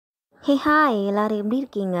Hey, hi, எல்லாரும் எப்படி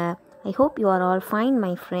இருக்கீங்க? I hope you are all fine,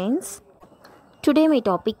 my friends. Today my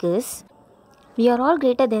topic is we are all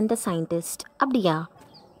greater than the scientist. அப்படியா?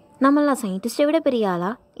 நம்மளாம் சயின்டிஸ்ட்டை விட பெரிய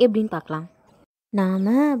ஆளா எப்படின்னு பார்க்கலாம்.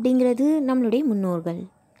 நாம் அப்படிங்கிறது நம்மளுடைய முன்னோர்கள்.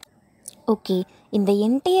 ஓகே, இந்த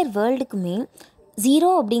என்டையர் வேர்ல்டுக்குமே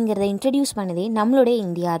ஜீரோ அப்படிங்கிறத இன்ட்ரடியூஸ் பண்ணதே நம்மளுடைய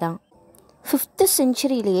இந்தியா தான். 5th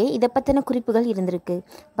செஞ்சுரியிலேயே இதை பற்றின குறிப்புகள் இருந்திருக்கு.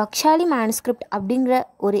 பக்ஷாலி மேனுஸ்கிரிப்ட் அப்படிங்கிற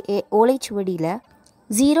ஒரு ஓலைச்சுவடியில்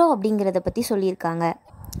ஜீரோ அப்படிங்கிறத பற்றி சொல்லியிருக்காங்க.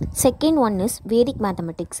 Second one is Vedic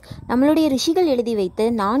mathematics. நம்மளுடைய ரிஷிகள் எழுதி வைத்த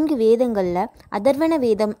 4 வேதங்களில் அதர்வண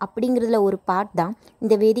வேதம் அப்படிங்கிறதுல ஒரு பார்ட் தான்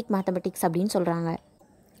இந்த வேதிக் மேத்தமெட்டிக்ஸ் அப்படின்னு சொல்கிறாங்க.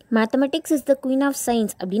 Mathematics is the queen of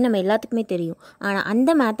science அப்படின்னு நம்ம எல்லாத்துக்குமே தெரியும். ஆனால்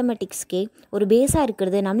அந்த மேத்தமெட்டிக்ஸ்க்கே ஒரு பேஸாக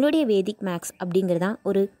இருக்கிறது நம்மளுடைய வேதிக் மேக்ஸ் அப்படிங்கிறது தான்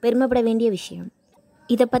ஒரு பெருமைப்பட வேண்டிய விஷயம்.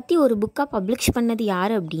 இதை பற்றி ஒரு புக்காக பப்ளிஷ் பண்ணது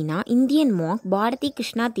யார் அப்படின்னா இந்தியன் மாங்க் பாரதி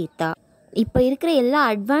கிருஷ்ணா தீர்த்தா. இப்போ இருக்கிற எல்லா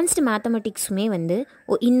அட்வான்ஸ்டு மேத்தமெட்டிக்ஸுமே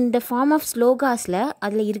இந்த ஃபார்ம் ஆஃப் ஸ்லோகாஸில்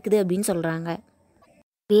அதில் இருக்குது அப்படின்னு சொல்கிறாங்க.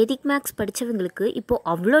 வேதிக் மேக்ஸ் படித்தவங்களுக்கு இப்போது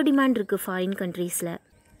அவ்வளோ டிமாண்ட் இருக்குது ஃபாரின் கண்ட்ரீஸில்.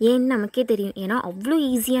 ஏன்னு நமக்கே தெரியும். ஏன்னா அவ்வளோ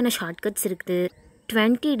ஈஸியான ஷார்ட்கட்ஸ் இருக்குது.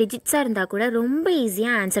 20 டிஜிட்ஸாக இருந்தால் கூட ரொம்ப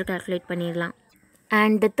ஈஸியாக ஆன்சர் கால்குலேட் பண்ணிடலாம்.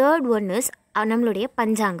 And the third one is நம்மளுடைய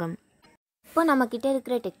பஞ்சாங்கம். இப்போ நம்மக்கிட்ட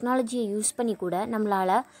இருக்கிற டெக்னாலஜியை யூஸ் பண்ணி கூட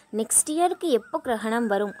நம்மளால் நெக்ஸ்ட் இயருக்கு எப்போ கிரகணம்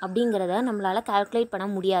வரும் அப்படிங்கிறத நம்மளால் கால்குலேட் பண்ண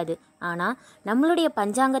முடியாது. ஆனால் நம்மளுடைய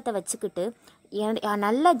பஞ்சாங்கத்தை வச்சுக்கிட்டு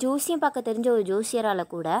நல்லா ஜோசியம் பார்க்க தெரிஞ்ச ஒரு ஜோசியரால்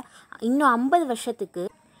கூட இன்னும் 50 வருஷத்துக்கு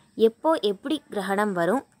எப்படி கிரகணம்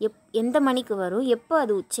வரும், எந்த மணிக்கு வரும், எப்போ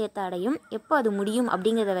அது உச்சத்தை அடையும், எப்போ அது முடியும்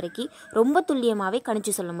அப்படிங்கிறத வரைக்கும் ரொம்ப துல்லியமாகவே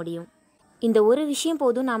கணிச்சு சொல்ல முடியும். இந்த ஒரு விஷயம்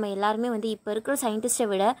போதும் நாம் எல்லாருமே இப்போ இருக்கிற சயின்டிஸ்ட்டை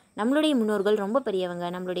விட நம்மளுடைய முன்னோர்கள் ரொம்ப பெரியவங்க.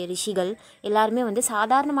 நம்மளுடைய ரிஷிகள் எல்லாருமே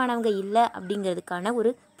சாதாரணமானவங்க இல்லை அப்படிங்கிறதுக்கான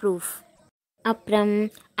ஒரு ப்ரூஃப். அப்புறம்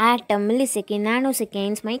ஆட்டம், மில்லி செகண்ட், நானோ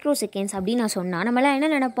செகண்ட்ஸ், மைக்ரோ செகண்ட்ஸ் அப்படின்னு நான் சொன்னால் நம்மளாம்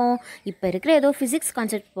என்ன நினைப்போம்? இப்போ இருக்கிற ஏதோ ஃபிசிக்ஸ்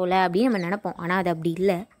கான்செப்ட் போல் அப்படின்னு நம்ம நினைப்போம். ஆனால் அது அப்படி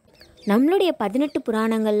இல்லை. நம்மளுடைய 18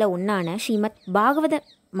 புராணங்களில் ஒன்றான ஸ்ரீமத் பாகவத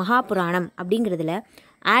மகாபுராணம் அப்படிங்கிறதுல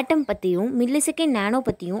ஆட்டம் பற்றியும் மில்லி செகண்ட், நானோ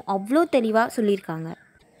பற்றியும் அவ்வளோ தெளிவாக சொல்லியிருக்காங்க.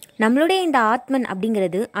 நம்மளுடைய இந்த ஆத்மன்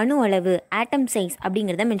அப்படிங்கிறது அணு அளவு, ஆட்டம் சைஸ்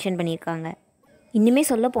அப்படிங்கிறத மென்ஷன் பண்ணியிருக்காங்க. இன்னுமே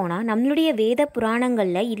சொல்லப்போனால் நம்மளுடைய வேத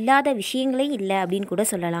புராணங்களில் இல்லாத விஷயங்களே இல்லை அப்படின்னு கூட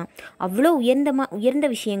சொல்லலாம். அவ்வளோ உயர்ந்த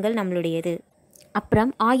விஷயங்கள் நம்மளுடையது.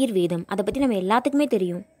 அப்புறம் ஆயுர்வேதம், அதை பற்றி நம்ம எல்லாத்துக்குமே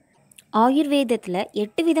தெரியும். ஆயுர்வேதத்தில்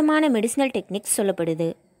 8 விதமான மெடிசினல் டெக்னிக்ஸ் சொல்லப்படுது.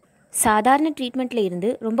 சாதாரண ட்ரீட்மெண்ட்டில்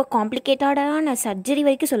இருந்து ரொம்ப காம்ப்ளிகேட்டடான சர்ஜரி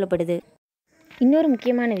வரைக்கும் சொல்லப்படுது. இன்னொரு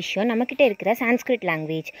முக்கியமான விஷயம், நம்மக்கிட்ட இருக்கிற சான்ஸ்கிரிட்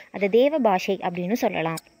லாங்குவேஜ், அதை தேவ பாஷை அப்படின்னு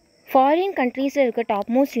சொல்லலாம். ஃபாரின் கண்ட்ரீஸில் இருக்க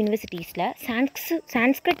டாப் மோஸ்ட் யூனிவர்சிட்டிஸில்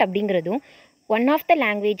சான்ஸ்கிரிட் அப்படிங்கிறதும் ஒன் ஆஃப் த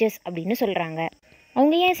லாங்குவேஜஸ் அப்படின்னு சொல்கிறாங்க.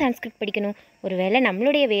 அவங்க ஏன் சான்ஸ்கிரிட் படிக்கணும்? ஒருவேளை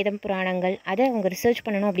நம்மளுடைய வேதம் புராணங்கள் அதை அவங்க ரிசர்ச்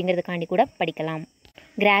பண்ணணும் அப்படிங்கிறதுக்காண்டி கூட படிக்கலாம்.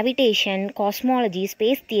 கிராவிடேஷன், காஸ்மாலஜி,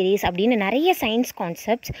 ஸ்பேஸ் தியரிஸ் அப்படின்னு நிறைய சயின்ஸ்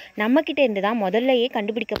கான்செப்ட்ஸ் நம்மக்கிட்ட இருந்து தான் முதல்லையே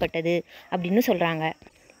கண்டுபிடிக்கப்பட்டது அப்படின்னு சொல்கிறாங்க.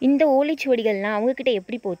 இந்த ஓலைச்சுவடிகள்லாம் அவங்கக்கிட்ட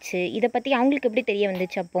எப்படி போச்சு, இதை பற்றி அவங்களுக்கு எப்படி தெரிய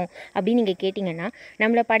வந்துச்சு அப்படின்னு நீங்கள் கேட்டிங்கன்னா,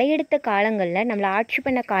 நம்மளை படையெடுத்த காலங்களில், நம்மளை ஆட்சி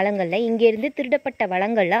பண்ண காலங்களில் இங்கேருந்து திருடப்பட்ட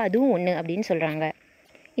வளங்களில் அதுவும் ஒன்று அப்படின்னு சொல்கிறாங்க.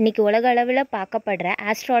 இன்றைக்கி உலக அளவில் பார்க்கப்படுற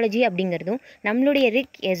ஆஸ்ட்ராலஜி அப்படிங்கிறதும் நம்மளுடைய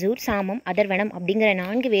ரிக், யசூர், சாமம், அதர்வணம் அப்படிங்கிற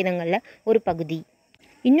 4 வேதங்களில் ஒரு பகுதி.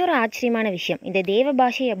 இன்னொரு ஆச்சரியமான விஷயம், இந்த தேவ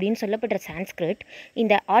பாஷை அப்படின்னு சொல்லப்படுற சான்ஸ்கிரிட்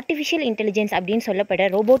இந்த ஆர்டிஃபிஷியல் இன்டெலிஜென்ஸ் அப்படின்னு சொல்லப்படுற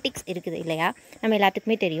ரோபோட்டிக்ஸ் இருக்குது இல்லையா, நம்ம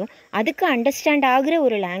எல்லாத்துக்குமே தெரியும். அதுக்கு அண்டர்ஸ்டாண்ட் ஆகிற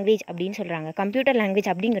ஒரு லாங்குவேஜ் அப்படின்னு சொல்கிறாங்க. கம்ப்யூட்டர்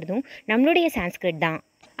லாங்குவேஜ் அப்படிங்கிறதும் நம்மளுடைய சான்ஸ்கிரிட் தான்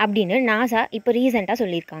அப்படின்னு நாசா இப்போ ரீசெண்டாக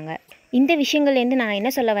சொல்லியிருக்காங்க. இந்த விஷயங்கள்லேருந்து நான் என்ன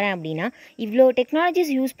சொல்ல வரேன் அப்படின்னா, இவ்வளோ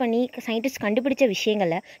டெக்னாலஜிஸ் யூஸ் பண்ணி சயின்டிஸ்ட் கண்டுபிடிச்ச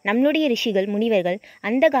விஷயங்களை நம்மளுடைய ரிஷிகள், முனிவர்கள்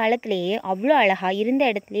அந்த காலத்திலேயே அவ்வளோ அழகாக இருந்த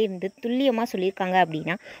இடத்துல இருந்து துல்லியமாக சொல்லியிருக்காங்க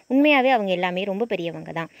அப்படின்னா உண்மையாகவே அவங்க எல்லாமே ரொம்ப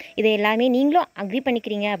பெரியவங்க தான். இதை எல்லாமே நீங்களும் அக்ரி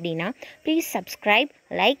பண்ணிக்கிறீங்க அப்படின்னா please subscribe,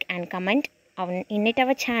 like and comment in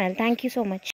our channel. Thank you so much.